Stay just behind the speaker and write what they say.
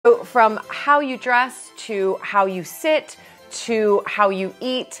So from how you dress to how you sit to how you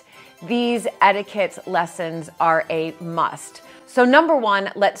eat, these etiquette lessons are a must. So number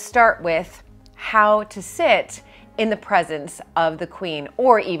one, let's start with how to sit in the presence of the Queen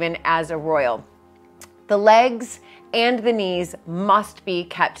or even as a royal. The legs and the knees must be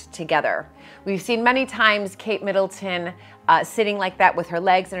kept together. We've seen many times Kate Middleton sitting like that with her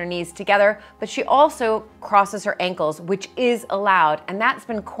legs and her knees together, but she also crosses her ankles, which is allowed, and that's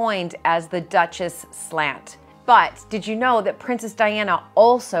been coined as the Duchess slant. But did you know that Princess Diana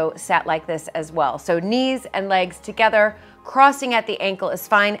also sat like this as well? So knees and legs together, crossing at the ankle is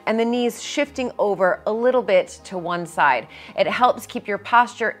fine, and the knees shifting over a little bit to one side. It helps keep your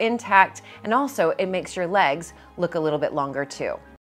posture intact, and also it makes your legs look a little bit longer too.